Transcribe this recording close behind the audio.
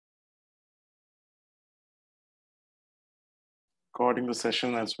recording the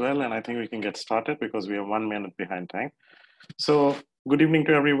session as well, and I think we can get started because we are 1 minute behind time. So good evening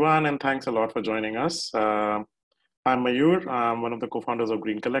to everyone, and thanks a lot for joining us. I'm Mayur. I'm one of the co-founders of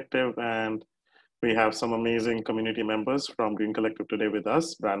Green Collective, and we have some amazing community members from Green Collective today with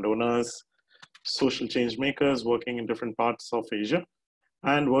us, brand owners, social change makers working in different parts of Asia,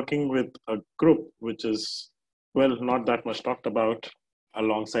 and working with a group which is, well, not that much talked about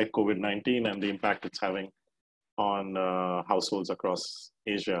alongside COVID-19 and the impact it's having on households across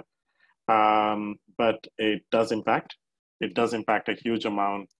Asia. But it does impact. It does impact a huge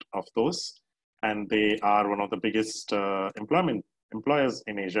amount of those. And they are one of the biggest employers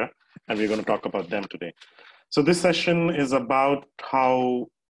in Asia. And we're going to talk about them today. So this session is about how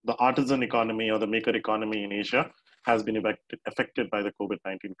the artisan economy or the maker economy in Asia has been affected by the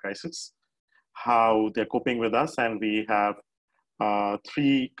COVID-19 crisis, how they're coping with us. And we have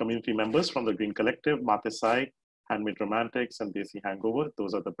 3 community members from the Green Collective, Matisai, Handmade Romantics, and Desi Hangover.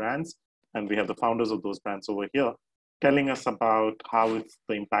 Those are the brands. And we have the founders of those brands over here telling us about how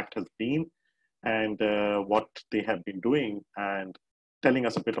the impact has been and what they have been doing and telling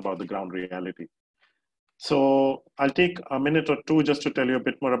us a bit about the ground reality. So I'll take a minute or two just to tell you a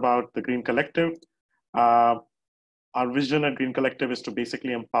bit more about the Green Collective. Our vision at Green Collective is to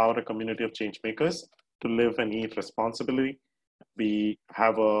basically empower a community of change makers to live and eat responsibly. We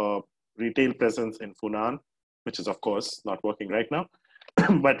have a retail presence in Funan, which is of course not working right now,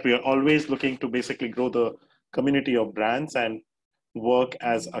 but we are always looking to basically grow the community of brands and work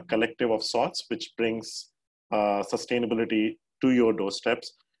as a collective of sorts, which brings sustainability to your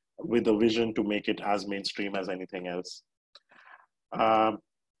doorsteps with a vision to make it as mainstream as anything else.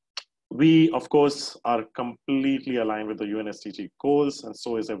 We, of course, are completely aligned with the UN SDG goals, and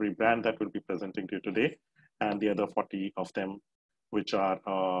so is every brand that will be presenting to you today, and the other 40 of them, which are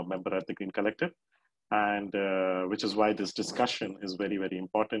a member at the Green Collective, and which is why this discussion is very, very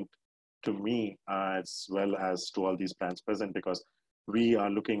important to me as well as to all these brands present, because we are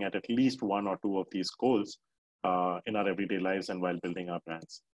looking at least 1 or 2 of these goals in our everyday lives and while building our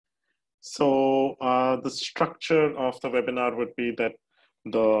brands. So the structure of the webinar would be that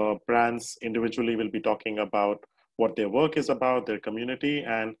the brands individually will be talking about what their work is about, their community,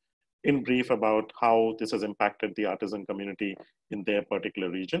 and in brief about how this has impacted the artisan community in their particular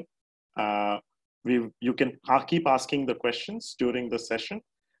region. You can keep asking the questions during the session,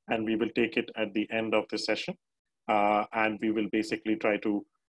 and we will take it at the end of the session. And we will basically try to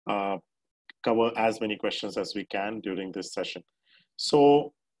cover as many questions as we can during this session.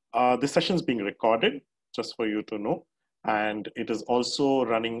 So this session is being recorded, just for you to know. And it is also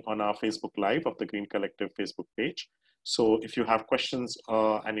running on our Facebook Live of the Green Collective Facebook page. So if you have questions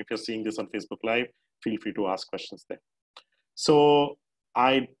and if you're seeing this on Facebook Live, feel free to ask questions there. So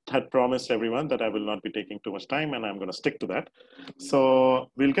I had promised everyone that I will not be taking too much time, and I'm going to stick to that. So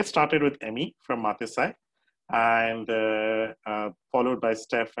we'll get started with Emmy from Matisai, and followed by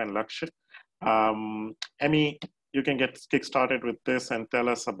Steph and Lakshit. Emmy, you can get kick-started with this and tell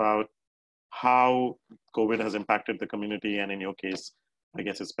us about how COVID has impacted the community, and in your case, I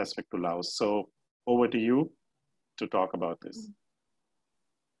guess it's specific to Laos. So over to you to talk about this.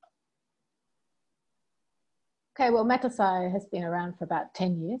 Okay, well, Matisai has been around for about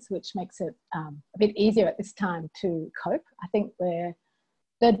 10 years, which makes it a bit easier at this time to cope. I think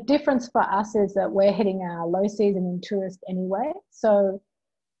the difference for us is that we're hitting our low season in tourist anyway. So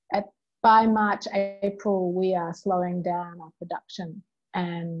by March, April, we are slowing down our production,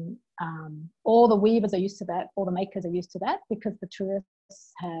 and all the weavers are used to that, all the makers are used to that, because the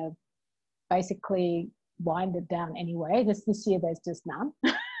tourists have basically winded down anyway. This year, there's just none.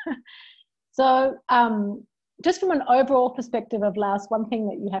 So just from an overall perspective of Laos, one thing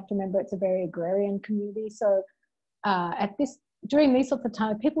that you have to remember, it's a very agrarian community. So during these sorts of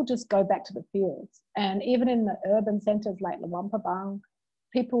times, people just go back to the fields. And even in the urban centers like Luampabang,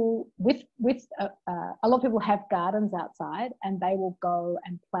 people a lot of people have gardens outside, and they will go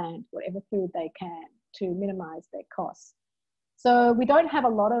and plant whatever food they can to minimize their costs. So we don't have a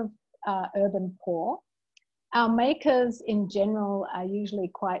lot of urban poor. Our makers in general are usually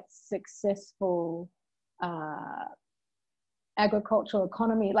quite successful agricultural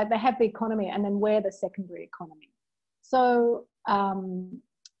economy, like they have the economy and then we're the secondary economy. So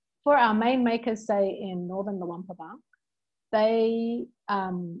for our main makers, say in northern Luampabang,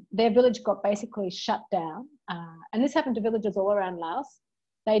 their village got basically shut down, and this happened to villages all around Laos.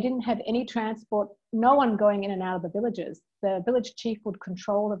 They didn't have any transport, no one going in and out of the villages. The village chief would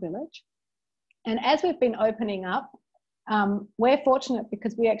control the village. And as we've been opening up, we're fortunate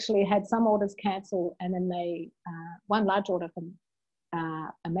because we actually had some orders cancel, and then one large order from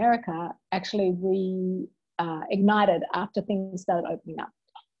America, actually we ignited after things started opening up.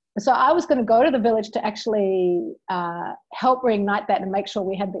 So I was going to go to the village to actually help reignite that and make sure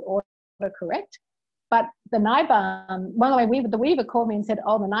we had the order correct. But the Naiban, the weaver called me and said,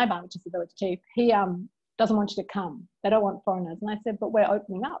 oh, the Naiban, which is the village chief, he doesn't want you to come. They don't want foreigners. And I said, but we're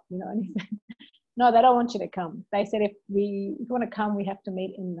opening up, you know. And he said, no, they don't want you to come. They said, if you want to come, we have to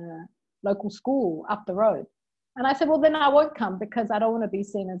meet in the local school up the road. And I said, well, then I won't come, because I don't want to be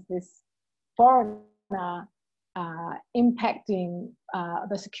seen as this foreigner impacting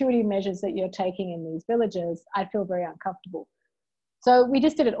the security measures that you're taking in these villages. I feel very uncomfortable. So we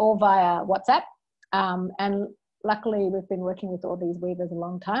just did it all via WhatsApp. And luckily, we've been working with all these weavers a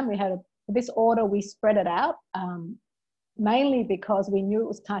long time. We had this order, we spread it out, mainly because we knew it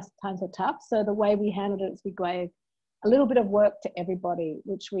was times were tough. So the way we handled it is we gave a little bit of work to everybody,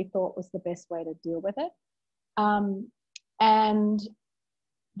 which we thought was the best way to deal with it. And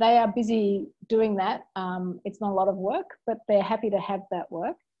they are busy doing that. It's not a lot of work, but they're happy to have that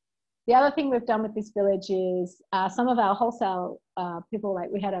work. The other thing we've done with this village is some of our wholesale people, like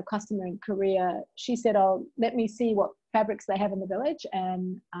we had a customer in Korea, she said, oh, let me see what fabrics they have in the village,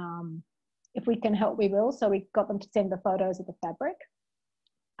 and if we can help, we will. So we got them to send the photos of the fabric.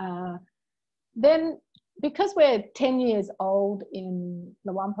 Then, because we're 10 years old in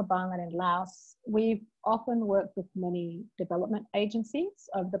Luang Prabang and in Laos, we've often worked with many development agencies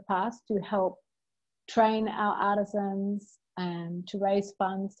over the past to help train our artisans and to raise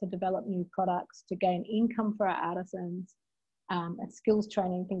funds to develop new products, to gain income for our artisans, and skills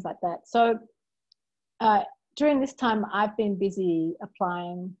training, things like that. So during this time, I've been busy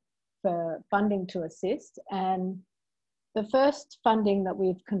applying for funding to assist, and the first funding that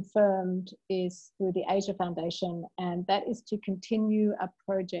we've confirmed is through the Asia Foundation, and that is to continue a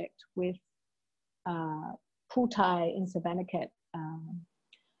project with Putai in Savannakhet.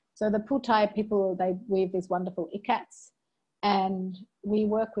 So the Putai people, they weave these wonderful ikats, and we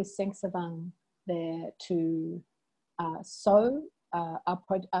work with Sengsavang there to sew our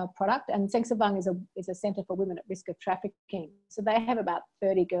product. And Sengsavang is a centre for women at risk of trafficking. So they have about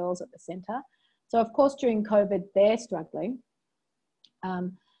 30 girls at the centre. So of course, during COVID, they're struggling.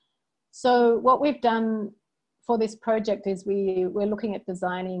 So what we've done for this project is we're looking at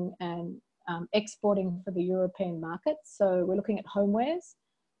designing and exporting for the European markets. So we're looking at homewares.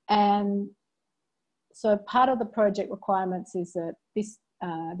 And so part of the project requirements is that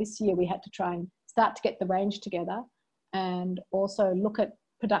this year we had to try and start to get the range together, and also look at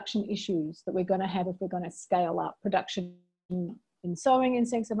production issues that we're going to have if we're going to scale up production in sewing in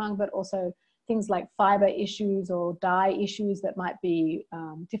Sengsavang, but also things like fiber issues or dye issues that might be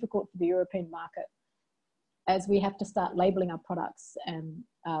difficult for the European market, as we have to start labeling our products and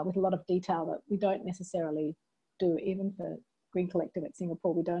with a lot of detail that we don't necessarily do. Even for Green Collective at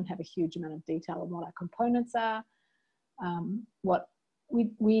Singapore, we don't have a huge amount of detail on what our components are. What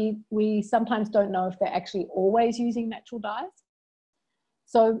we sometimes don't know if they're actually always using natural dyes.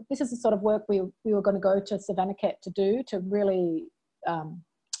 So this is the sort of work we were going to go to Savannakhet to do, to really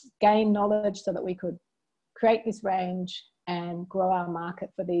gain knowledge so that we could create this range and grow our market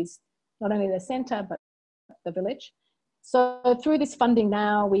for these, not only the centre, but the village. So through this funding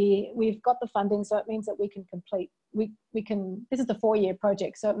now, we've got the funding, so it means that we can complete, we can, this is the 4-year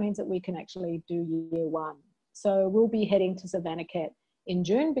project, so it means that we can actually do year 1. So we'll be heading to Savannakhet in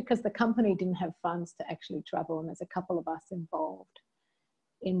June, because the company didn't have funds to actually travel, and there's a couple of us involved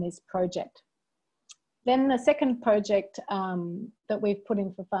in this project. Then the second project that we've put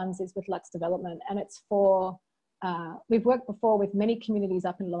in for funds is with Lux Development, and it's for, we've worked before with many communities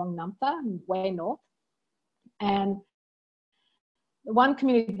up in Luang Namtha, way north, and the one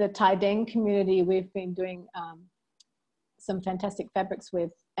community, the Tai Deng community, we've been doing some fantastic fabrics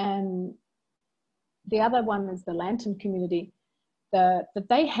with, and the other one is the Lantern community. That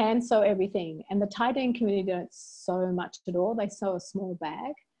they hand sew everything, and the Tai Deng community don't sew much at all. They sew a small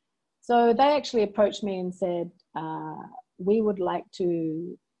bag. So they actually approached me and said, we would like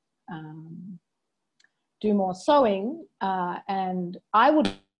to do more sewing, and I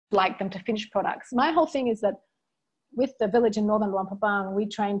would like them to finish products. My whole thing is that with the village in northern Luang Prabang, we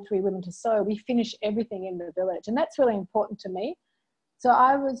train 3 women to sew. We finish everything in the village, and that's really important to me. So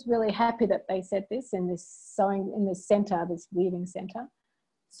I was really happy that they said this in this sewing, in this centre, this weaving centre.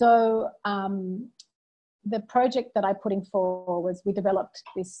 So the project that I put in for was, we developed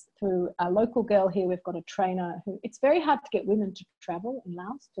this through a local girl here. We've got a trainer who, it's very hard to get women to travel in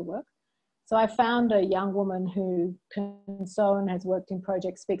Laos to work. So I found a young woman who can sew and has worked in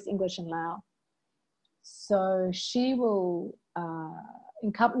projects, speaks English and Lao. So she will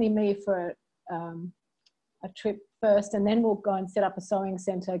accompany me for a trip first, and then we'll go and set up a sewing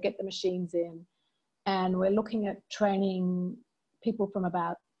centre, get the machines in, and we're looking at training people from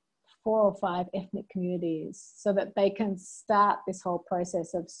about 4 or 5 ethnic communities so that they can start this whole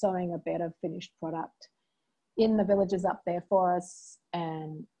process of sewing a better finished product in the villages up there for us.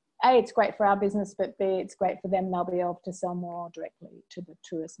 And A, it's great for our business, but B, it's great for them. They'll be able to sell more directly to the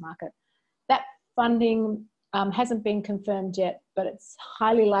tourist market. That funding hasn't been confirmed yet, but it's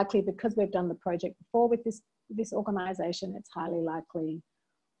highly likely, because we've done the project before with this organisation, it's highly likely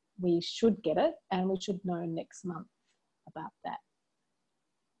we should get it, and we should know next month about that.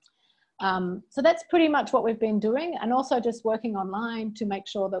 So that's pretty much what we've been doing, and also just working online to make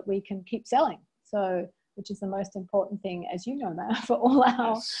sure that we can keep selling. So, which is the most important thing, as you know, now, for all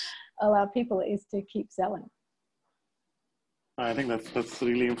our people, is to keep selling. I think that's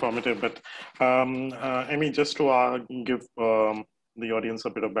really informative. But Amy, just to give the audience a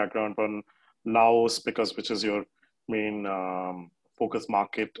bit of background on Laos, which is your main focus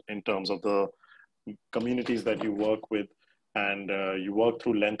market in terms of the communities that you work with. And you work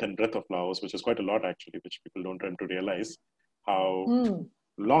through length and breadth of Laos, which is quite a lot actually, which people don't tend to realize how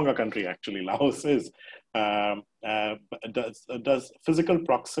long a country actually Laos is. Does physical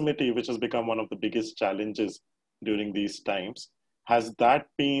proximity, which has become one of the biggest challenges during these times, has that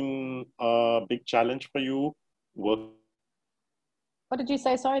been a big challenge for you? What did you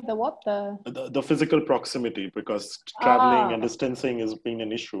say? Sorry, the what? The physical proximity, because traveling and distancing has been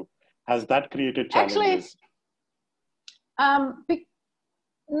an issue. Has that created challenges? Actually,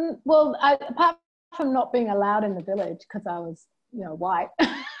 well, apart from not being allowed in the village because I was, white,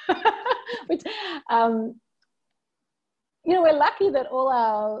 which, we're lucky that all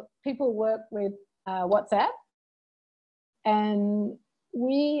our people work with WhatsApp, and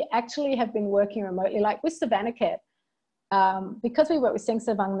we actually have been working remotely, like with Savannah because we work with Seng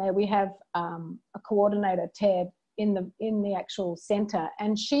Savang there. We have a coordinator, Ted, in the actual centre,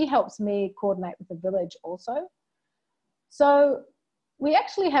 and she helps me coordinate with the village also. So we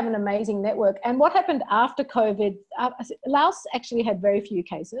actually have an amazing network. And what happened after COVID, Laos actually had very few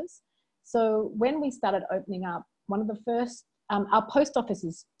cases. So when we started opening up, one of the first, our post office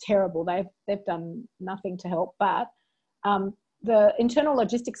is terrible. They've done nothing to help, but the internal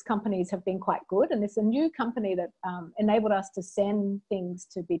logistics companies have been quite good. And there's a new company that enabled us to send things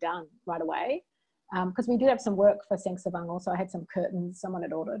to be done right away. Because we did have some work for Seng Savang also. I had some curtains someone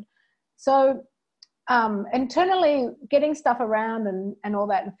had ordered. So internally, getting stuff around and all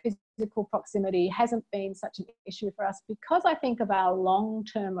that, and physical proximity hasn't been such an issue for us, because I think of our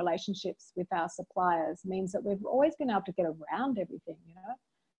long-term relationships with our suppliers means that we've always been able to get around everything,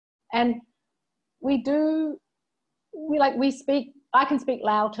 And I can speak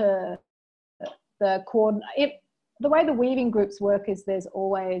Lao to the coordinate. The way the weaving groups work is there's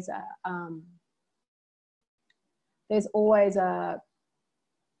always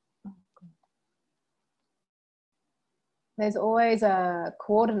a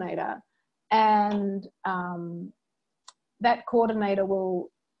coordinator, and that coordinator will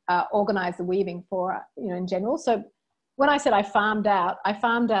organize the weaving for, in general. So when I said I farmed out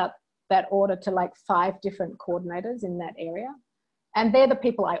that order to like 5 different coordinators in that area, and they're the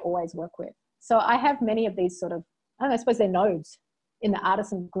people I always work with. So I have many of these sort of, I suppose they're nodes in the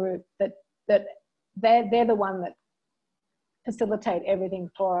artisan group that they're the one that facilitate everything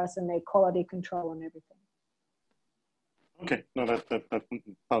for us, and their quality control and everything. Okay, no, that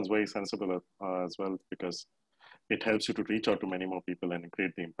sounds very sensible as well, because it helps you to reach out to many more people and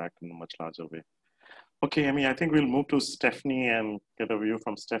create the impact in a much larger way. Okay, Amy, I think we'll move to Stephanie and get a view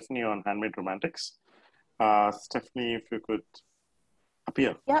from Stephanie on Handmade Romantics. Stephanie, if you could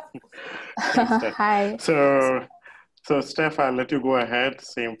appear. Yep. Thanks, Hi. So Steph, I'll let you go ahead,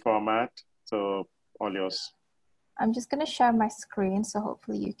 same format. So all yours. I'm just going to share my screen, so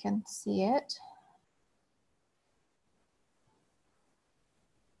hopefully you can see it.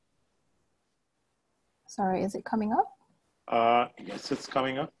 Sorry, is it coming up? Yes, it's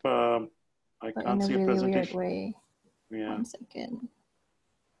coming up. I can't see a presentation. In a really weird way. Yeah. 1 second.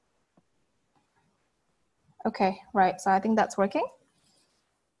 Okay, right. So I think that's working.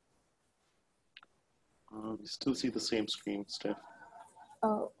 We still see the same screen, Steph.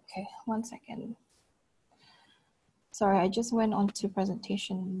 Oh, okay. 1 second. Sorry, I just went on to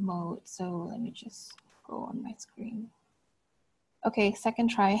presentation mode. So let me just go on my screen. Okay, second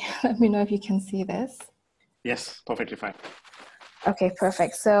try. Let me know if you can see this. Yes, perfectly fine. Okay,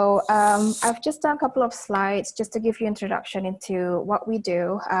 perfect. So I've just done a couple of slides just to give you introduction into what we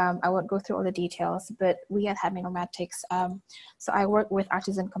do. I won't go through all the details, but we at Handmade Romantics, so I work with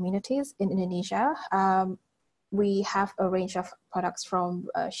artisan communities in Indonesia. We have a range of products from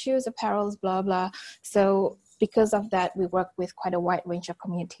shoes, apparels, blah, blah. So because of that, we work with quite a wide range of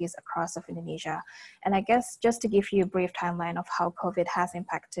communities across of Indonesia. And I guess just to give you a brief timeline of how COVID has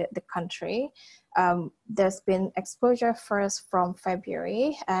impacted the country, there's been exposure first from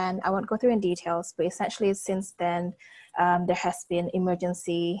February, and I won't go through in details, but essentially since then, there has been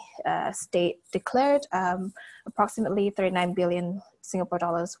emergency state declared. Approximately 39 billion Singapore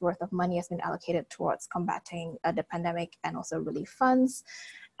dollars worth of money has been allocated towards combating the pandemic and also relief funds.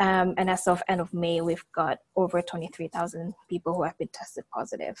 And as of end of May, we've got over 23,000 people who have been tested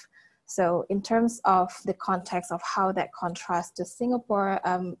positive. So in terms of the context of how that contrasts to Singapore,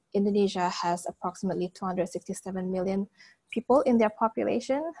 Indonesia has approximately 267 million people in their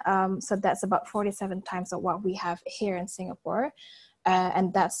population. So that's about 47 times of what we have here in Singapore.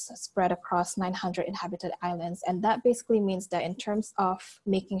 And that's spread across 900 inhabited islands. And that basically means that in terms of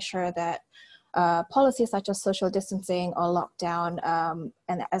making sure that policies such as social distancing or lockdown,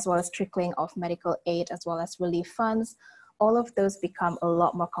 and as well as trickling of medical aid, as well as relief funds, all of those become a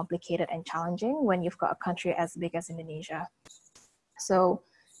lot more complicated and challenging when you've got a country as big as Indonesia. So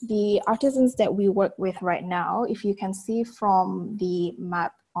the artisans that we work with right now, if you can see from the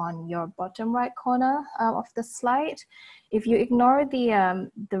map on your bottom right corner of the slide, if you ignore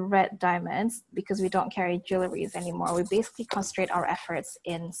the red diamonds, because we don't carry jewelries anymore, we basically concentrate our efforts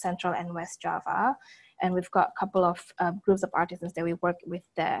in Central and West Java. And we've got a couple of groups of artisans that we work with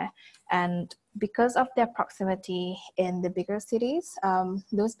there. And because of their proximity in the bigger cities,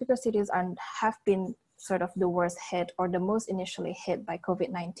 those bigger cities have been sort of the worst hit or the most initially hit by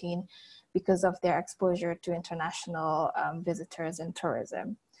COVID-19 because of their exposure to international visitors and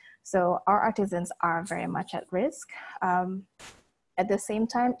tourism. So our artisans are very much at risk. At the same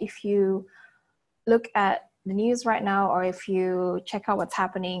time, if you look at the news right now, or if you check out what's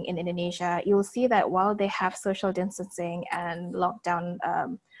happening in Indonesia, you'll see that while they have social distancing and lockdown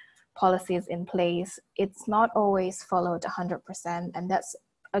policies in place, it's not always followed 100%. And that's,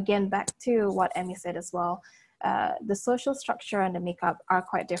 again, back to what Emmy said as well. The social structure and the makeup are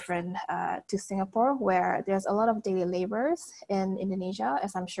quite different to Singapore, where there's a lot of daily laborers in Indonesia,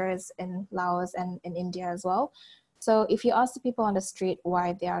 as I'm sure is in Laos and in India as well. So if you ask the people on the street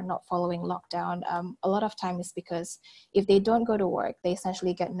why they are not following lockdown, a lot of time is because if they don't go to work, they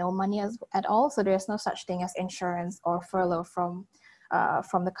essentially get no money at all. So there's no such thing as insurance or furlough from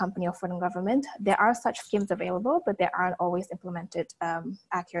the company or from the government. There are such schemes available, but they aren't always implemented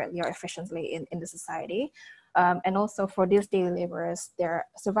accurately or efficiently in the society. And also for these daily laborers, they're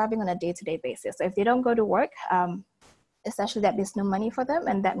surviving on a day-to-day basis. So if they don't go to work, essentially that means no money for them,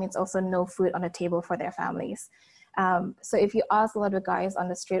 and that means also no food on the table for their families. So if you ask a lot of guys on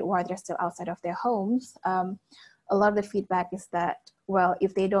the street why they're still outside of their homes, a lot of the feedback is that, well,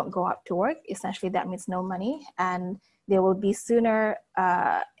 if they don't go out to work, essentially that means no money, and they will be sooner,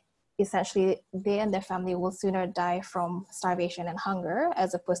 essentially they and their family will sooner die from starvation and hunger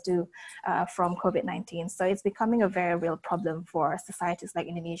as opposed to from COVID-19. So it's becoming a very real problem for societies like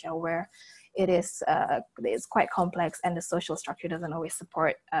Indonesia, where it's quite complex and the social structure doesn't always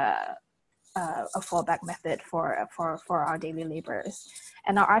support a fallback method for our daily laborers.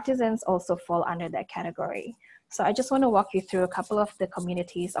 And our artisans also fall under that category. So I just want to walk you through a couple of the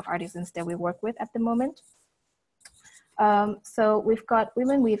communities of artisans that we work with at the moment. So we've got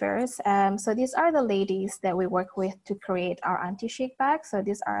women weavers. So these are the ladies that we work with to create our anti-shake bags. So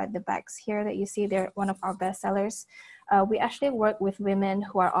these are the bags here that you see. They're one of our best sellers. We actually work with women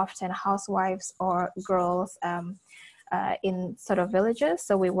who are often housewives or girls in sort of villages.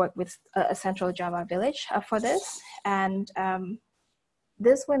 So we work with a central Java village for this. And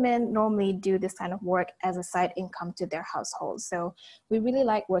these women normally do this kind of work as a side income to their household. So we really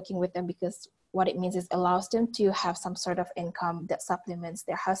like working with them because what it means is allows them to have some sort of income that supplements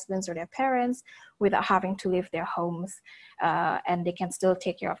their husbands or their parents without having to leave their homes, and they can still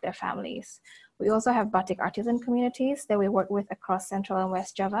take care of their families. We also have batik artisan communities that we work with across Central and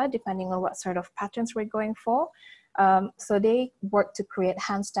West Java, depending on what sort of patterns we're going for. So they work to create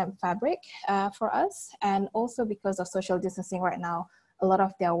hand stamped fabric for us. And also because of social distancing right now, a lot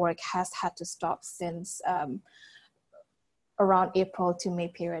of their work has had to stop since around April to May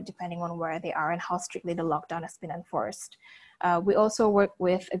period, depending on where they are and how strictly the lockdown has been enforced. We also work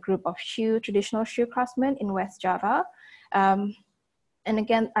with a group of traditional shoe craftsmen in West Java. And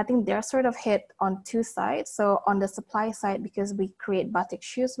again, I think they're sort of hit on two sides. So on the supply side, because we create batik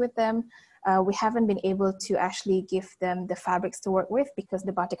shoes with them, we haven't been able to actually give them the fabrics to work with because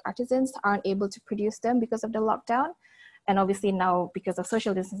the batik artisans aren't able to produce them because of the lockdown. And obviously now, because of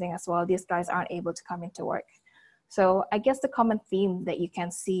social distancing as well, these guys aren't able to come into work. So I guess the common theme that you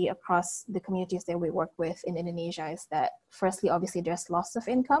can see across the communities that we work with in Indonesia is that firstly, obviously there's loss of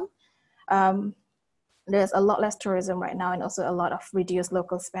income. there's a lot less tourism right now and also a lot of reduced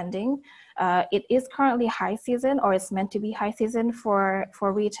local spending. It is currently high season, or it's meant to be high season for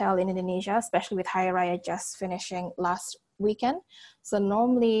retail in Indonesia, especially with Hari Raya just finishing last weekend. So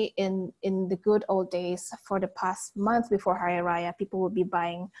normally in the good old days for the past month before Hari Raya, people would be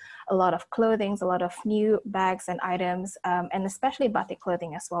buying a lot of clothing, a lot of new bags and items, and especially batik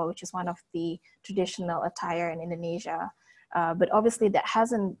clothing as well, which is one of the traditional attire in Indonesia. But obviously that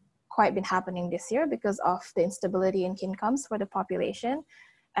hasn't quite been happening this year because of the instability in incomes for the population.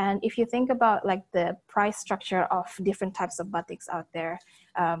 And if you think about like the price structure of different types of batiks out there,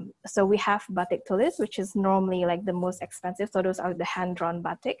 so we have batik tulis, which is normally like the most expensive. So those are the hand-drawn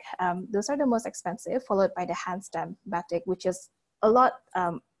batik. Those are the most expensive, followed by the hand-stamped batik, which is a lot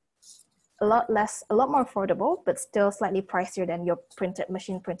more affordable, but still slightly pricier than your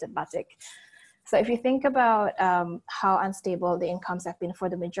machine-printed batik. So if you think about how unstable the incomes have been for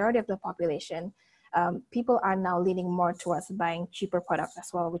the majority of the population, people are now leaning more towards buying cheaper products as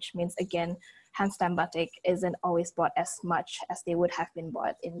well, which means, again, hand-stamped batik isn't always bought as much as they would have been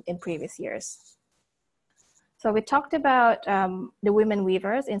bought in previous years. So we talked about the women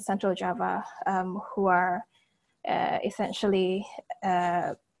weavers in Central Java who are essentially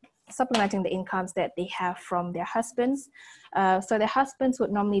supplementing the incomes that they have from their husbands. So their husbands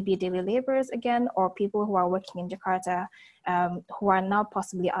would normally be daily laborers again, or people who are working in Jakarta who are now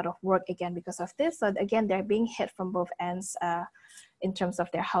possibly out of work again because of this. So again, they're being hit from both ends in terms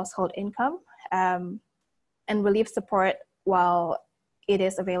of their household income. And relief support, while it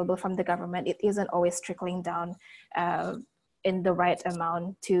is available from the government, it isn't always trickling down in the right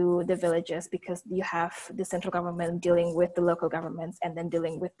amount to the villages, because you have the central government dealing with the local governments and then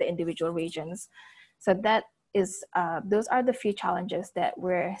dealing with the individual regions. So that is, those are the few challenges that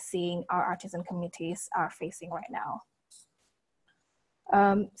we're seeing our artisan communities are facing right now.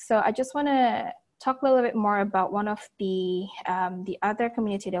 So I just want to talk a little bit more about one of the other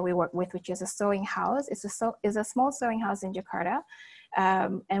community that we work with, which is a sewing house. It's a small sewing house in Jakarta.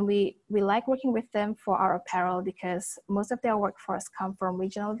 And we like working with them for our apparel because most of their workforce come from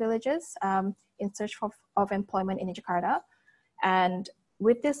regional villages in search of employment in Jakarta. And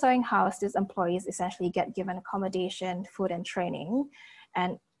with this sewing house, these employees essentially get given accommodation, food, and training,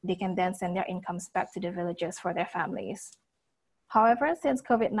 and they can then send their incomes back to the villages for their families. However, since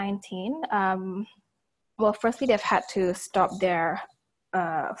COVID-19, well, firstly, they've had to stop their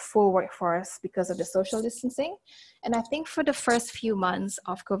full workforce because of the social distancing. And I think for the first few months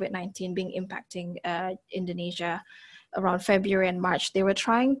of COVID-19 being impacting Indonesia around February and March, they were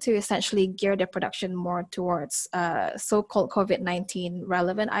trying to essentially gear their production more towards so-called COVID-19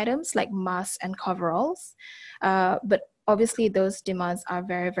 relevant items like masks and coveralls. But obviously those demands are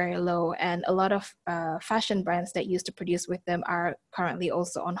very, very low, and a lot of fashion brands that used to produce with them are currently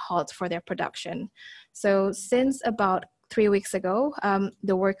also on halt for their production. So since about 3 weeks ago,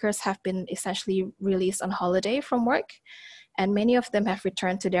 the workers have been essentially released on holiday from work, and many of them have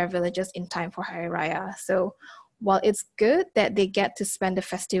returned to their villages in time for Hari Raya. So while it's good that they get to spend the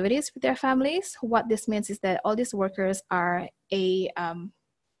festivities with their families, what this means is that all these workers are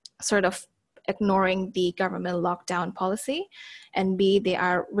sort of ignoring the government lockdown policy, and B, they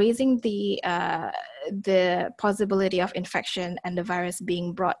are raising the possibility of infection and the virus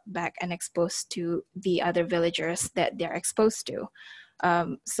being brought back and exposed to the other villagers that they're exposed to.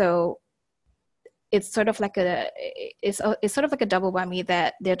 So it's sort of like it's sort of like a double whammy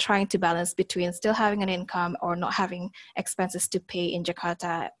that they're trying to balance between still having an income or not having expenses to pay in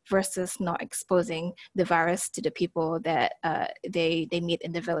Jakarta versus not exposing the virus to the people that they meet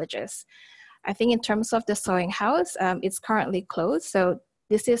in the villages. I think in terms of the sewing house, it's currently closed. So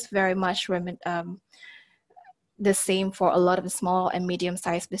this is very much the same for a lot of the small and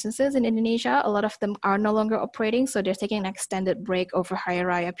medium-sized businesses in Indonesia. A lot of them are no longer operating, so they're taking an extended break over Hari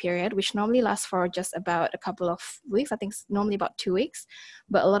Raya period, which normally lasts for just about a couple of weeks. I think it's normally about 2 weeks,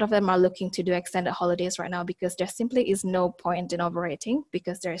 but a lot of them are looking to do extended holidays right now because there simply is no point in operating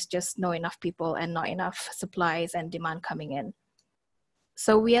because there's just not enough people and not enough supplies and demand coming in.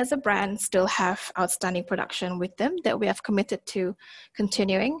 So we as a brand still have outstanding production with them that we have committed to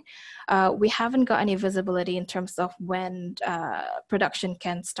continuing. We haven't got any visibility in terms of when production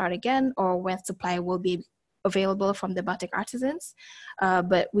can start again or when supply will be available from the batik artisans.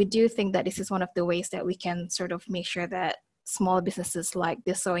 But we do think that this is one of the ways that we can sort of make sure that small businesses like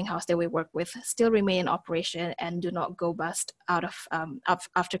this sewing house that we work with still remain in operation and do not go bust out of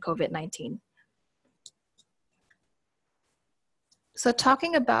after COVID-19. So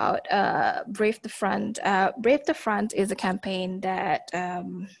talking about Brave the Front, Brave the Front is a campaign that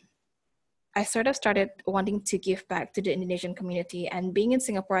I sort of started wanting to give back to the Indonesian community. And being in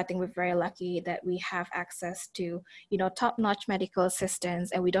Singapore, I think we're very lucky that we have access to, you know, top-notch medical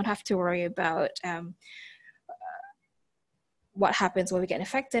assistance, and we don't have to worry about what happens when we get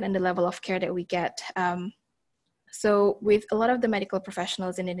infected and the level of care that we get. So with a lot of the medical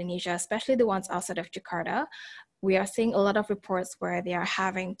professionals in Indonesia, especially the ones outside of Jakarta, we are seeing a lot of reports where they are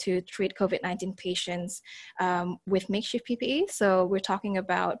having to treat COVID-19 patients with makeshift PPE. So we're talking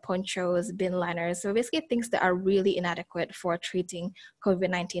about ponchos, bin liners, so basically things that are really inadequate for treating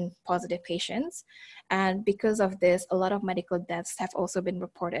COVID-19 positive patients. And because of this, a lot of medical deaths have also been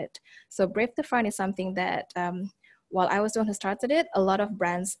reported. So Brave the Front is something that while I was the one who started it, a lot of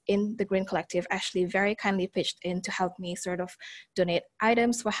brands in the Green Collective actually very kindly pitched in to help me sort of donate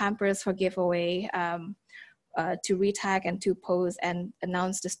items for hampers for giveaway, to retag and to post and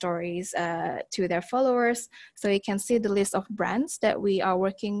announce the stories to their followers. So you can see the list of brands that we are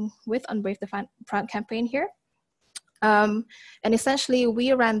working with on Brave the Front campaign here. And essentially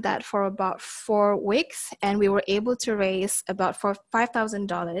we ran that for about 4 weeks, and we were able to raise about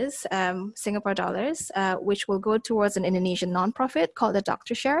 $5,000 Singapore dollars, which will go towards an Indonesian nonprofit called the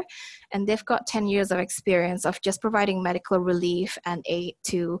Doctor Share. And they've got 10 years of experience of just providing medical relief and aid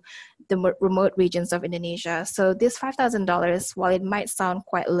to the remote regions of Indonesia. So this $5,000, while it might sound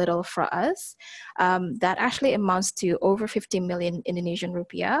quite little for us, that actually amounts to over 50 million Indonesian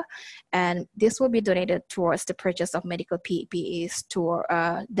rupiah. And this will be donated towards the purchase of medical PPEs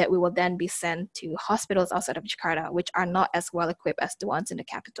that we will then be sent to hospitals outside of Jakarta, which are not as well equipped as the ones in the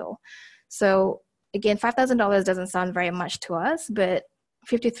capital. So again, $5,000 doesn't sound very much to us, but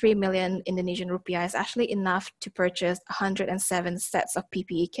 53 million Indonesian rupiah is actually enough to purchase 107 sets of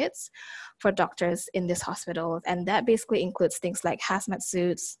PPE kits for doctors in this hospital. And that basically includes things like hazmat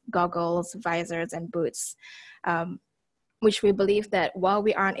suits, goggles, visors, and boots, which we believe that while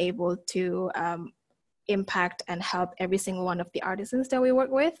we aren't able to impact and help every single one of the artisans that we work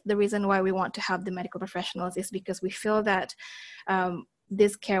with, the reason why we want to help the medical professionals is because we feel that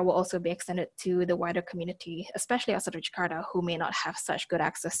this care will also be extended to the wider community, especially outside of Jakarta, who may not have such good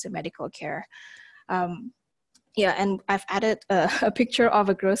access to medical care. Yeah, and I've added a picture of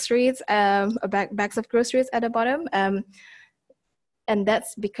a groceries, bags of groceries at the bottom. And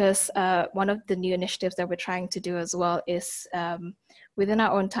that's because one of the new initiatives that we're trying to do as well is within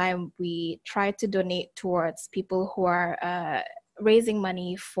our own time, we try to donate towards people who are raising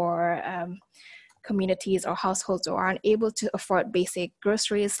money for communities or households who aren't able to afford basic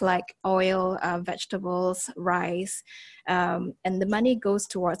groceries like oil, vegetables, rice. And the money goes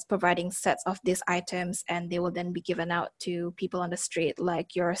towards providing sets of these items, and they will then be given out to people on the street,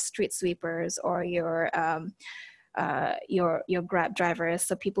 like your street sweepers or your Grab drivers,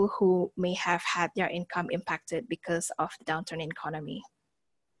 so people who may have had their income impacted because of the downturn in economy.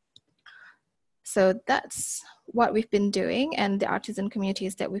 So that's what we've been doing and the artisan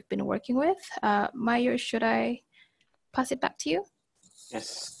communities that we've been working with. Mayur, should I pass it back to you?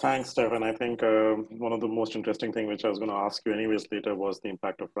 Yes, thanks, Stefan. I think one of the most interesting things which I was going to ask you anyways later was the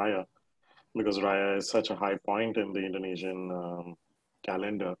impact of Raya, because Raya is such a high point in the Indonesian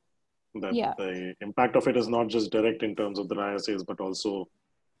calendar that the impact of it is not just direct in terms of the Raya sales, but also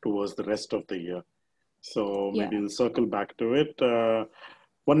towards the rest of the year. So maybe we'll circle back to it.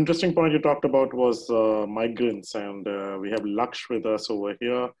 One interesting point you talked about was migrants, and we have Laksh with us over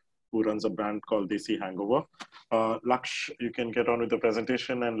here, who runs a brand called Desi Hangover. Laksh, you can get on with the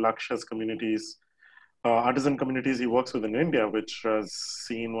presentation, and Laksh has communities, artisan communities he works with in India, which has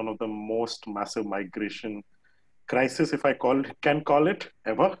seen one of the most massive migration crisis, if I can call it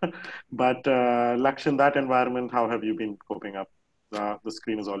ever. But Laksh, in that environment, how have you been coping up? The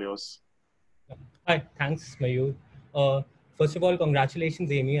screen is all yours. Hi, thanks, Mayur. First of all,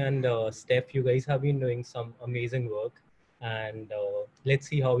 congratulations, Amy and Steph. You guys have been doing some amazing work, and let's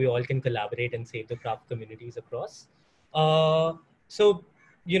see how we all can collaborate and save the craft communities across. So,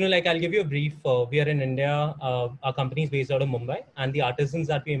 like I'll give you a brief. We are in India. Our company is based out of Mumbai, and the artisans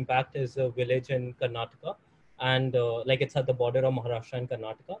that we impact is a village in Karnataka, and it's at the border of Maharashtra and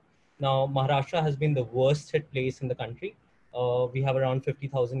Karnataka. Now, Maharashtra has been the worst hit place in the country. We have around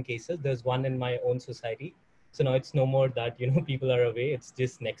 50,000 cases. There's one in my own society. So now it's no more that, people are away. It's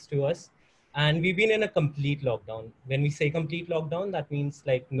just next to us. And we've been in a complete lockdown. When we say complete lockdown, that means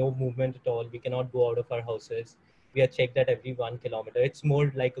like no movement at all. We cannot go out of our houses. We are checked at every 1 kilometer. It's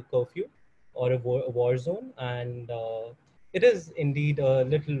more like a curfew or a war zone. And it is indeed a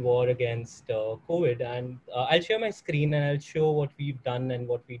little war against COVID. And I'll share my screen and I'll show what we've done and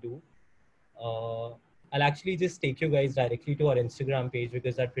what we do. I'll actually just take you guys directly to our Instagram page,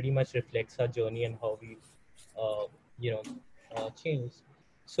 because that pretty much reflects our journey and how we've, changed.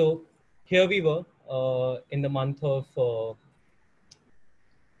 So here we were in the month of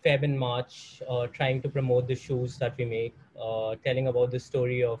Feb and March, trying to promote the shoes that we make, telling about the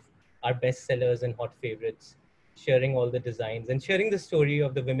story of our best sellers and hot favorites, sharing all the designs, and sharing the story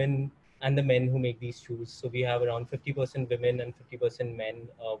of the women and the men who make these shoes. So we have around 50% women and 50% men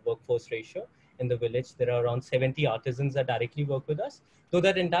workforce ratio in the village. There are around 70 artisans that directly work with us. Though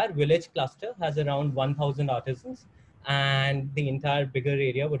that entire village cluster has around 1,000 artisans, and the entire bigger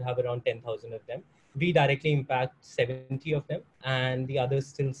area would have around 10,000 of them. We directly impact 70 of them, and the others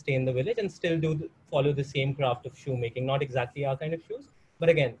still stay in the village and still follow the same craft of shoemaking. Not exactly our kind of shoes, but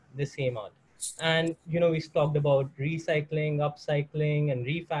again, the same art. And we talked about recycling, upcycling, and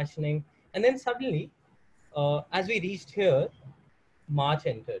refashioning. And then suddenly, as we reached here, March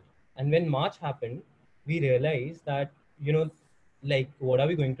entered. And when March happened, we realized that, like, what are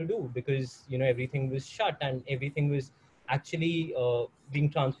we going to do? Because, everything was shut and everything was actually being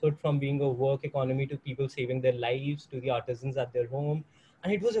transferred from being a work economy to people saving their lives to the artisans at their home.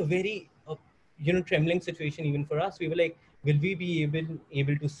 And it was a very, trembling situation even for us. We were like, will we be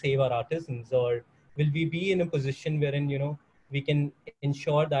able to save our artisans, or will we be in a position wherein, we can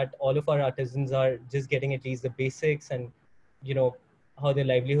ensure that all of our artisans are just getting at least the basics, and, you know, how their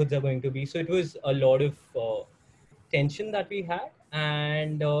livelihoods are going to be. So it was a lot of tension that we had.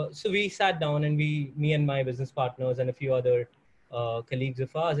 And so we sat down, and me and my business partners and a few other colleagues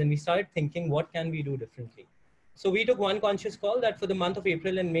of ours, and we started thinking, what can we do differently? So we took one conscious call that for the month of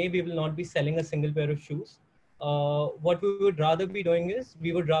April and May, we will not be selling a single pair of shoes. What we would rather be doing is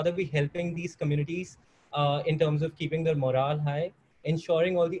we would rather be helping these communities in terms of keeping their morale high,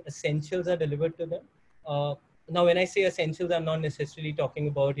 ensuring all the essentials are delivered to them. Now, when I say essentials, I'm not necessarily talking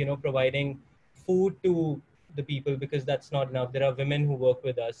about, providing food to the people, because that's not enough. There are women who work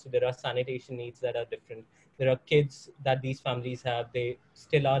with us. So there are sanitation needs that are different. There are kids that these families have. They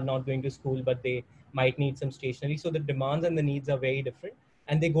still are not going to school, but they might need some stationery. So the demands and the needs are very different,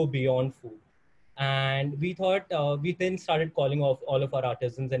 and they go beyond food. And we thought, we then started calling off all of our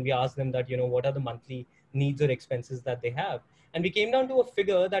artisans, and we asked them that, what are the monthly needs or expenses that they have. And we came down to a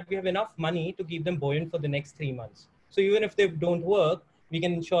figure that we have enough money to keep them buoyant for the next 3 months. So even if they don't work, we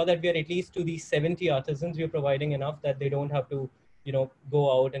can ensure that we are, at least to these 70 artisans, we are providing enough that they don't have to,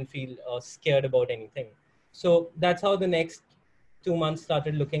 go out and feel scared about anything. So that's how the next 2 months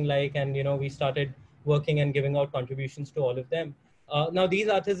started looking like. And, we started working and giving out contributions to all of them. Now, these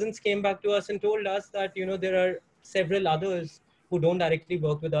artisans came back to us and told us that, there are several others who don't directly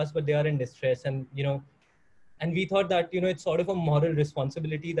work with us, but they are in distress. And, and we thought that, it's sort of a moral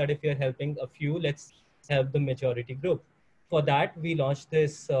responsibility that if you're helping a few, let's help the majority group. For that, we launched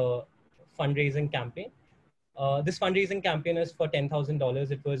this fundraising campaign. This fundraising campaign is for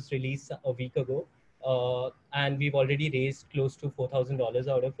 $10,000. It was released a week ago. And we've already raised close to $4,000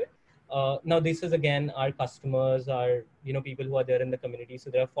 out of it. Now, this is again our customers, our people who are there in the community. So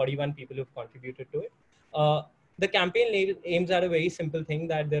there are 41 people who've contributed to it. The campaign aims at a very simple thing,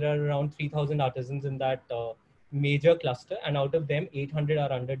 that there are around 3,000 artisans in that major cluster, and out of them, 800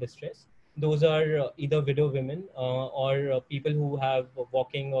 are under distress. Those are either widow women or people who have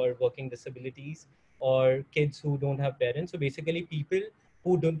walking or working disabilities, or kids who don't have parents. So basically, people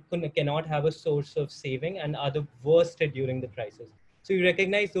who cannot have a source of saving and are the worst hit during the crisis. So we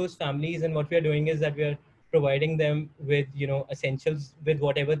recognize those families, and what we are doing is that we are providing them with essentials, with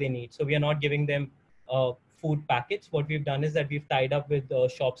whatever they need. So we are not giving them food packets. What we've done is that we've tied up with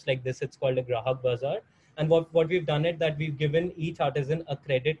shops like this. It's called a Grahak Bazaar. And what we've done is that we've given each artisan a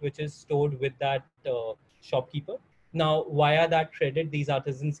credit which is stored with that shopkeeper. Now, via that credit, these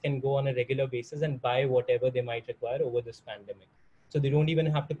artisans can go on a regular basis and buy whatever they might require over this pandemic. So they don't even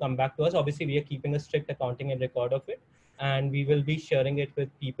have to come back to us. Obviously, we are keeping a strict accounting and record of it, and we will be sharing it with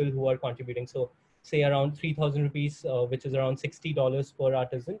people who are contributing. So say around 3,000 rupees, which is around $60 per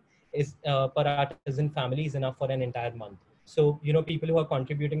artisan, is per artisan family is enough for an entire month. So, people who are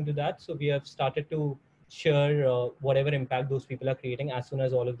contributing to that. So we have started to share whatever impact those people are creating as soon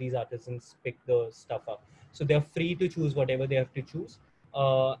as all of these artisans pick the stuff up. So they're free to choose whatever they have to choose.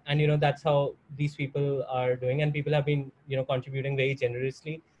 And that's how these people are doing, and people have been contributing very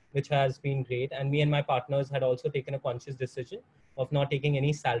generously, which has been great. And me and my partners had also taken a conscious decision of not taking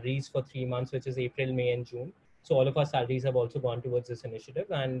any salaries for 3 months, which is April, May, and June. So all of our salaries have also gone towards this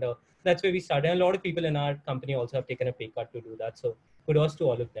initiative, and that's where we started. And a lot of people in our company also have taken a pay cut to do that. So kudos to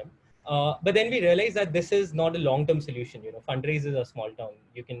all of them. But then we realized that this is not a long-term solution. Fundraise is a small term.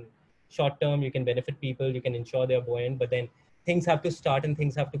 You can short-term, you can benefit people, you can ensure they're buoyant, but then things have to start and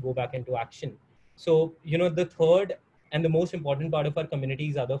things have to go back into action. So, the third and the most important part of our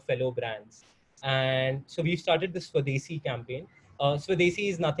communities are the fellow brands. And so we've started this Swadesi campaign. Swadesi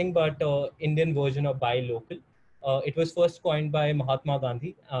is nothing but Indian version of buy local. It was first coined by Mahatma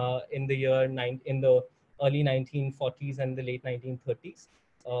Gandhi in the early 1940s and the late 1930s.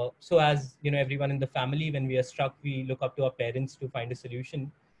 So as you know, everyone in the family, when we are struck, we look up to our parents to find a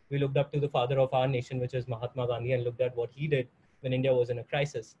solution. We looked up to the father of our nation, which is Mahatma Gandhi, and looked at what he did when India was in a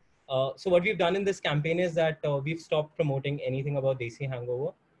crisis. So what we've done in this campaign is that we've stopped promoting anything about Desi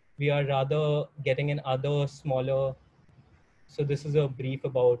Hangover. We are rather getting in other smaller. So this is a brief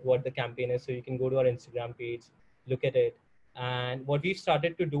about what the campaign is. So you can go to our Instagram page, look at it. And what we've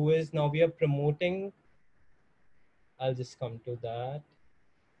started to do is now we are promoting, I'll just come to that.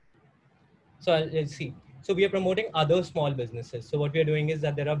 So let's see. So we are promoting other small businesses. So what we are doing is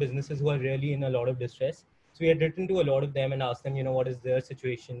that there are businesses who are really in a lot of distress. So we had written to a lot of them and asked them, what is their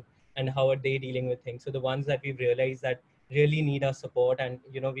situation and how are they dealing with things. So the ones that we've realized that really need our support and,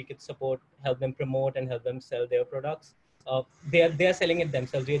 we could help them promote and help them sell their products. They are selling it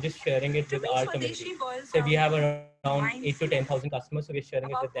themselves. We are just sharing it with our community. So we have around 8 to 10,000 customers. So we're sharing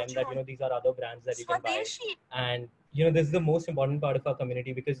it with them that, these are other brands that you can buy. And, this is the most important part of our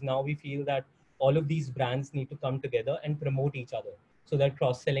community because now we feel that all of these brands need to come together and promote each other so that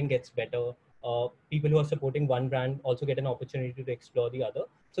cross-selling gets better. People who are supporting one brand also get an opportunity to explore the other.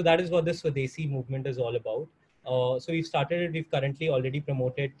 So that is what the Swadesi movement is all about. So we've started it. We've currently already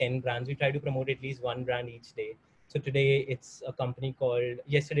promoted 10 brands. We try to promote at least one brand each day. So today it's a company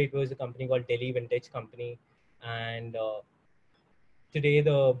yesterday it was a company called Delhi Vintage Company. And today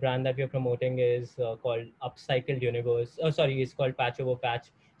the brand that we are promoting is called Upcycled Universe. It's called Patch Over Patch.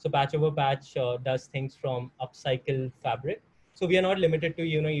 So Patch Over Patch does things from upcycled fabric. So we are not limited to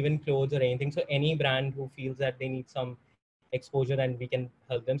even clothes or anything. So any brand who feels that they need some exposure and we can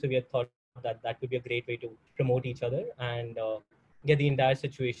help them. So we had thought that that could be a great way to promote each other and get the entire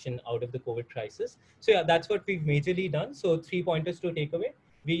situation out of the COVID crisis. So yeah, that's what we've majorly done. So 3 pointers to take away.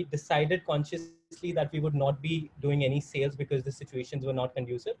 We decided consciously that we would not be doing any sales because the situations were not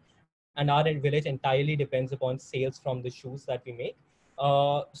conducive. And our village entirely depends upon sales from the shoes that we make.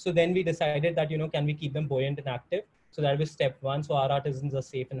 So then we decided that, can we keep them buoyant and active? So that was step one. So our artisans are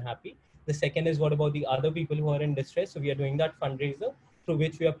safe and happy. The second is what about the other people who are in distress? So we are doing that fundraiser through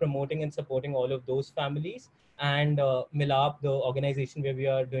which we are promoting and supporting all of those families. And Milap, the organization where we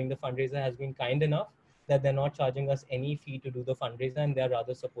are doing the fundraiser, has been kind enough that they're not charging us any fee to do the fundraiser and they're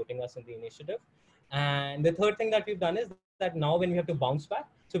rather supporting us in the initiative. And the third thing that we've done is that now when we have to bounce back,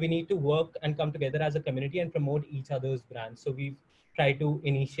 so we need to work and come together as a community and promote each other's brands. So we've tried to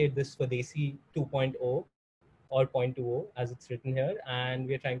initiate this Swadesi 2.0 or 0.20 as it's written here. And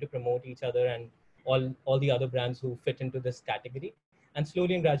we're trying to promote each other and all the other brands who fit into this category and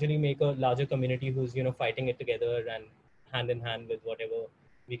slowly and gradually make a larger community who's, fighting it together and hand in hand with whatever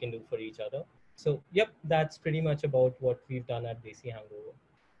we can do for each other. So, yep, that's pretty much about what we've done at Desi Hangover.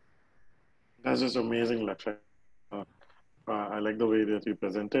 That's just amazing, Lakshay. Uh, I like the way that you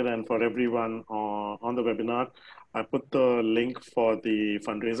presented. And for everyone on the webinar, I put the link for the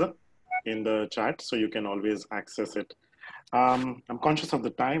fundraiser in the chat so you can always access it. I'm conscious of the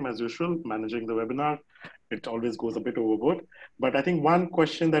time as usual, managing the webinar. It always goes a bit overboard. But I think one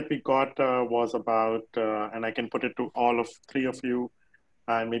question that we got was about, and I can put it to all of three of you,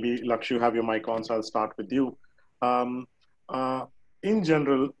 and maybe Laksh, you have your mic on, so I'll start with you. Um, uh, in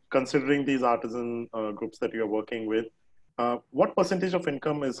general, considering these artisan groups that you're working with, what percentage of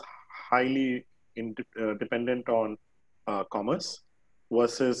income is highly dependent on commerce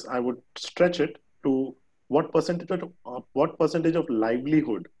versus I would stretch it to what percentage of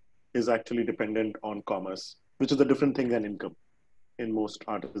livelihood is actually dependent on commerce, which is a different thing than income in most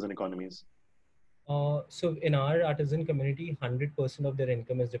artisan economies. So in our artisan community, 100% of their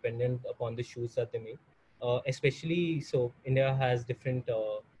income is dependent upon the shoes that they make. Especially, so India has different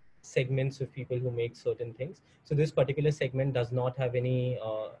segments of people who make certain things. So this particular segment does not have any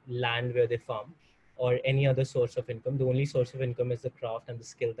land where they farm or any other source of income. The only source of income is the craft and the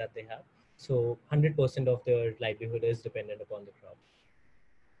skill that they have. So 100% of their livelihood is dependent upon the craft.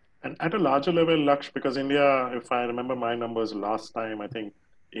 And at a larger level, Laksh, because India, if I remember my numbers last time, I think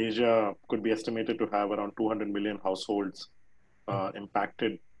Asia could be estimated to have around 200 million households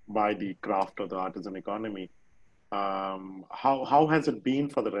impacted by the craft or the artisan economy. How has it been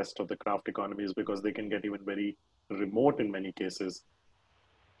for the rest of the craft economies? Because they can get even very remote in many cases.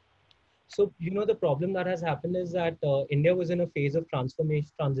 So, the problem that has happened is that India was in a phase of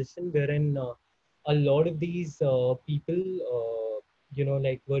transition wherein a lot of these people,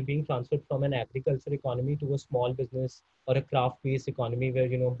 like were being transferred from an agriculture economy to a small business or a craft-based economy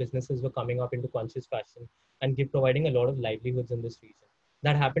where, businesses were coming up into conscious fashion and providing a lot of livelihoods in this region.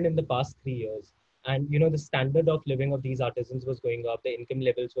 That happened in the past 3 years. And the standard of living of these artisans was going up, the income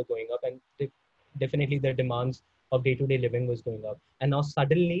levels were going up, and definitely the demands of day-to-day living was going up. And now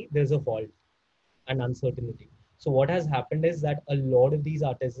suddenly there's a halt and uncertainty. So what has happened is that a lot of these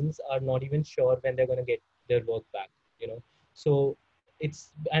artisans are not even sure when they're going to get their work back. So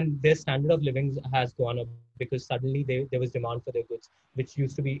and their standard of living has gone up because suddenly there was demand for their goods, which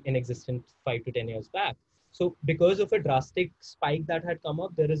used to be inexistent 5 to 10 years back. So because of a drastic spike that had come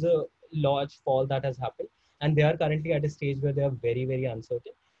up, there is a large fall that has happened, and they are currently at a stage where they are very, very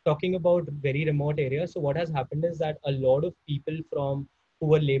uncertain. Talking about very remote areas, so what has happened is that a lot of people who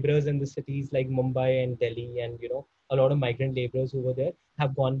were laborers in the cities like Mumbai and Delhi, and a lot of migrant laborers who were there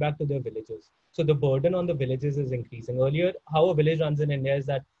have gone back to their villages. So the burden on the villages is increasing. Earlier, how a village runs in India is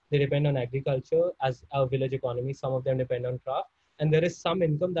that they depend on agriculture as a village economy. Some of them depend on craft, and there is some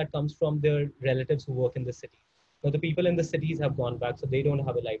income that comes from their relatives who work in the city. Now the people in the cities have gone back, so they don't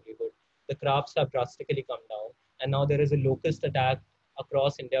have a livelihood. The crafts have drastically come down, and now there is a locust attack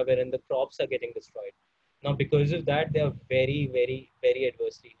across India wherein the crops are getting destroyed. Now, because of that, they are very, very, very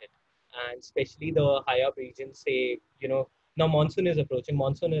adversely hit. And especially the high up regions say, now monsoon is approaching.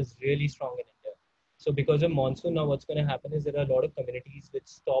 Monsoon is really strong in India. So because of monsoon, now what's going to happen is there are a lot of communities which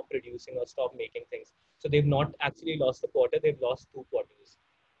stop producing or stop making things. So they've not actually lost a quarter, they've lost 2 quarters.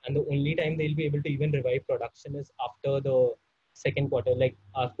 And the only time they'll be able to even revive production is after the second quarter, like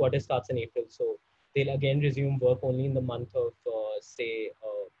our quarter starts in April. So they'll again resume work only in the month of,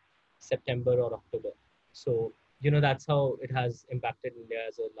 September or October. So, that's how it has impacted India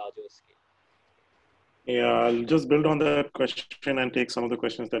as a larger scale. Yeah, I'll just build on that question and take some of the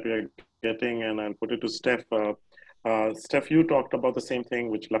questions that we are getting, and I'll put it to Steph. Steph, you talked about the same thing,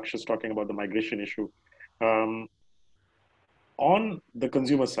 which Laksh is talking about, the migration issue. On the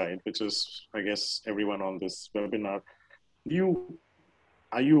consumer side, which is, I guess, everyone on this webinar, do you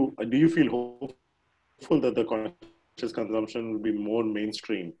feel hopeful that the conscious consumption will be more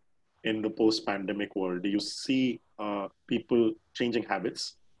mainstream in the post-pandemic world? Do you see people changing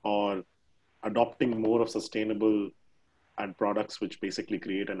habits or adopting more of sustainable and products which basically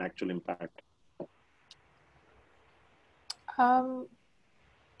create an actual impact?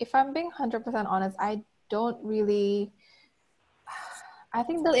 If I'm being 100% honest, I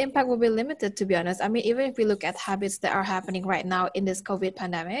think the impact will be limited, to be honest. I mean, even if we look at habits that are happening right now in this COVID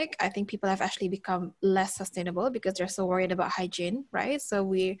pandemic, I think people have actually become less sustainable because they're so worried about hygiene, right? So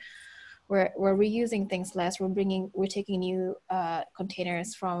we're reusing things less. We're taking new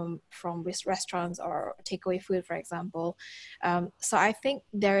containers from restaurants or takeaway food, for example. So I think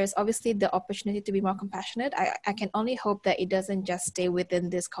there is obviously the opportunity to be more compassionate. I can only hope that it doesn't just stay within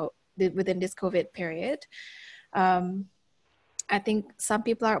this COVID period. I think some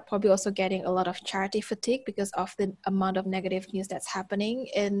people are probably also getting a lot of charity fatigue because of the amount of negative news that's happening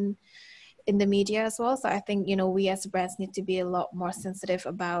in the media as well. So I think, we as brands need to be a lot more sensitive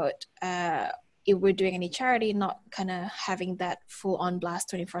about if we're doing any charity, not kind of having that full on blast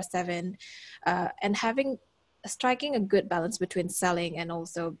 24/7, and striking a good balance between selling and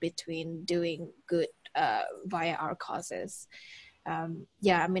also between doing good via our causes. I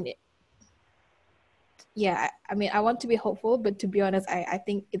want to be hopeful, but to be honest, I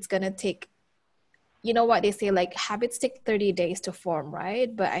think it's going to take, what they say, like habits take 30 days to form,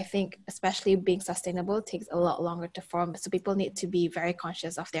 right? But I think especially being sustainable takes a lot longer to form. So people need to be very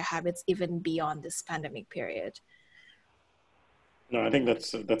conscious of their habits even beyond this pandemic period. No, I think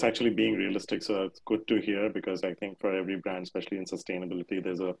that's actually being realistic. So it's good to hear, because I think for every brand, especially in sustainability,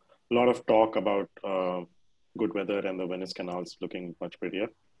 there's a lot of talk about good weather and the Venice canals looking much prettier.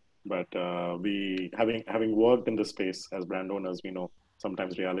 But we having worked in this space as brand owners, we know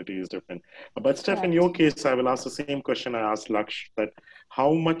sometimes reality is different. But Steph, in your case, I will ask the same question I asked Laksh, that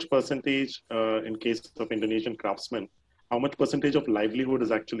how much percentage, in case of Indonesian craftsmen, how much percentage of livelihood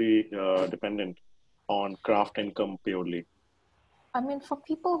is actually dependent on craft income purely? I mean, for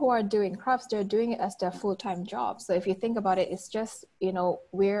people who are doing crafts, they're doing it as their full-time job. So if you think about it, it's just,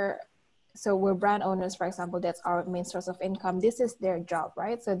 we're brand owners, for example, that's our main source of income. This is their job,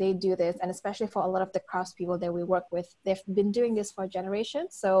 right? So they do this. And especially for a lot of the crafts people that we work with, they've been doing this for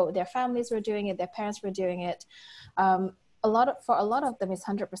generations. So their families were doing it, their parents were doing it. For a lot of them, it's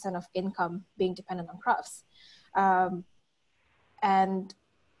 100% of income being dependent on crafts. And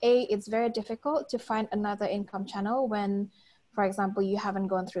it's very difficult to find another income channel when, for example, you haven't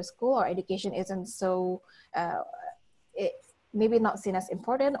gone through school or education isn't so, maybe not seen as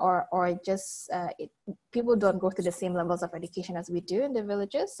important, or just people don't go through the same levels of education as we do in the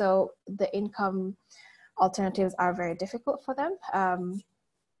villages. So the income alternatives are very difficult for them.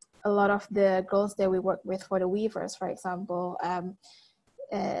 A lot of the girls that we work with for the weavers, for example,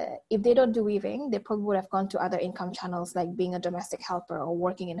 if they don't do weaving, they probably would have gone to other income channels like being a domestic helper or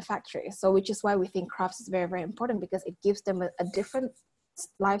working in a factory. So which is why we think crafts is very, very important, because it gives them a different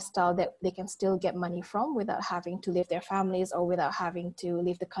lifestyle that they can still get money from without having to leave their families or without having to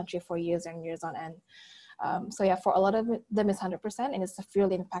leave the country for years and years on end. So yeah, for a lot of them it's 100%, and it's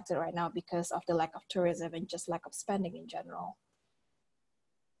severely impacted right now because of the lack of tourism and just lack of spending in general.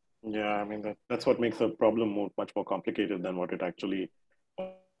 Yeah, I mean, that's what makes the problem much more complicated than what it actually.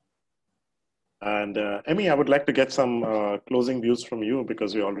 And Emmy, I would like to get some closing views from you,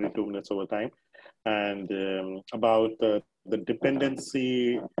 because we're already 2 minutes over time, and about the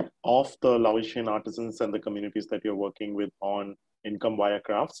dependency of the Laotian artisans and the communities that you're working with on income via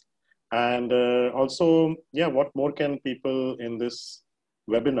crafts. And also, yeah, what more can people in this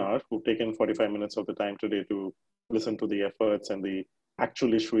webinar who've taken 45 minutes of the time today to listen to the efforts and the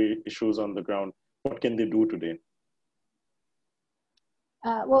actual issues on the ground, what can they do today?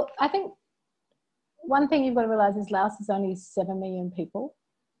 Well, I think one thing you've got to realize is Laos is only 7 million people.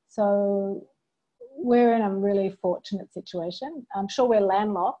 So we're in a really fortunate situation. I'm sure we're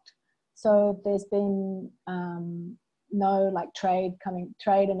landlocked. So there's been no like trade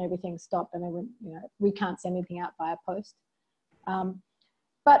and everything stopped. I mean, we can't send anything out via post.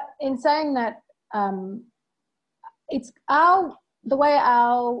 But in saying that, the way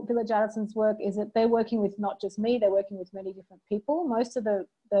our village artisans work is that they're working with not just me, they're working with many different people. Most of the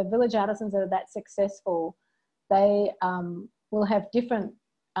village artisans that are that successful, they will have different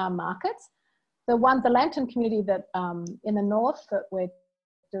markets. The lantern community that in the north that we're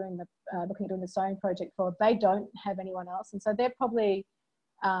doing looking at doing the sewing project for, they don't have anyone else, and so they're probably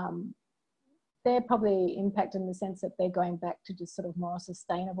impacted in the sense that they're going back to just sort of more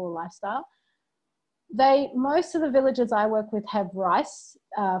sustainable lifestyle. Most of the villages I work with have rice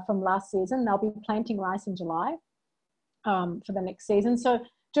from last season. They'll be planting rice in July for the next season. So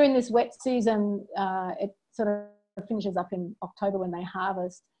during this wet season, it sort of finishes up in October when they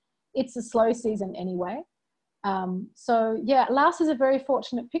harvest. It's a slow season anyway. So yeah, Laos is a very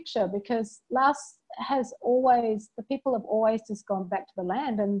fortunate picture, because Laos the people have always just gone back to the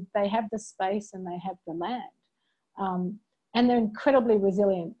land, and they have the space and they have the land. And they're incredibly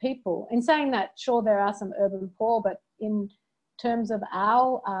resilient people. In saying that, sure, there are some urban poor, but in terms of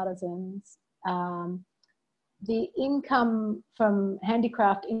our artisans, the income from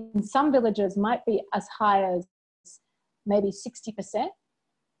handicraft in some villages might be as high as maybe 60%,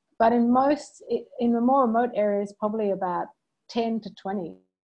 but in the more remote areas, probably about 10 to 20.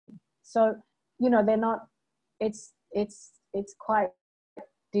 So, they're not, it's quite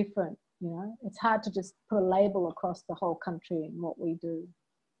different. It's hard to just put a label across the whole country in what we do.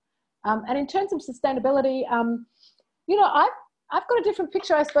 And in terms of sustainability, I've got a different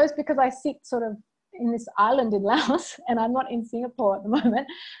picture, I suppose, because I sit sort of in this island in Laos, and I'm not in Singapore at the moment.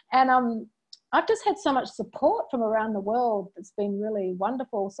 And I've just had so much support from around the world that's been really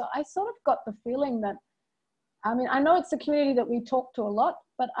wonderful. So I sort of got the feeling that, I know it's a community that we talk to a lot,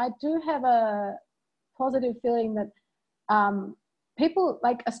 but I do have a positive feeling that people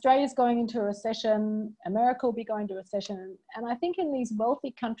like Australia's going into a recession, America will be going into a recession. And I think in these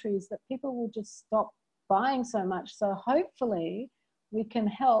wealthy countries that people will just stop buying so much. So hopefully we can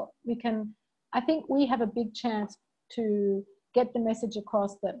help. I think we have a big chance to get the message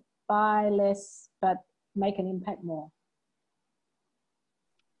across that buy less, but make an impact more.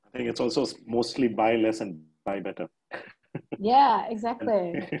 I think it's also mostly buy less and buy better. Yeah,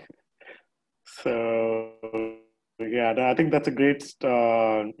 exactly. So yeah, I think that's a great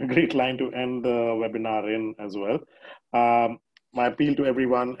line to end the webinar in as well. My appeal to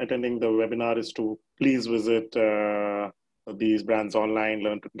everyone attending the webinar is to please visit these brands online,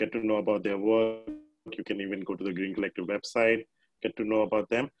 get to know about their work. You can even go to the Green Collective website, get to know about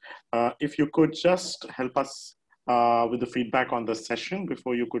them. If you could just help us with the feedback on the session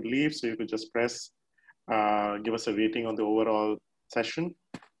before you could leave. So you could just give us a rating on the overall session.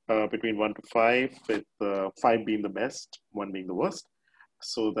 Between 1 to 5, with 5 being the best, 1 being the worst,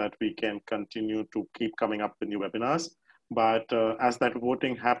 so that we can continue to keep coming up with new webinars. But as that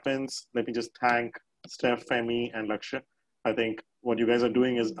voting happens, let me just thank Steph, Femi, and Lakshya. I think what you guys are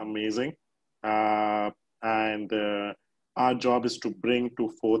doing is amazing. And our job is to bring to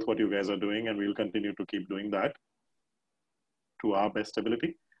forth what you guys are doing, and we'll continue to keep doing that to our best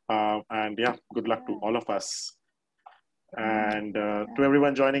ability. And yeah, good luck to all of us. And to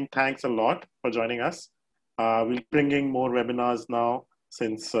everyone joining, thanks a lot for joining us. We'll be bringing more webinars now,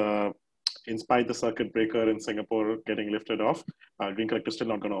 since in spite the circuit breaker in Singapore getting lifted off, Green Collective is still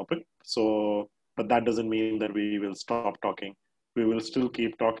not going to open. So, but that doesn't mean that we will stop talking. We will still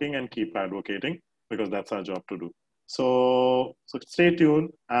keep talking and keep advocating, because that's our job to do. So stay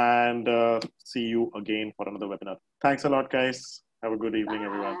tuned and see you again for another webinar. Thanks a lot, guys. Have a good evening,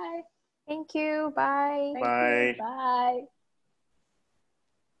 everyone. Thank you. Bye. Bye. Bye.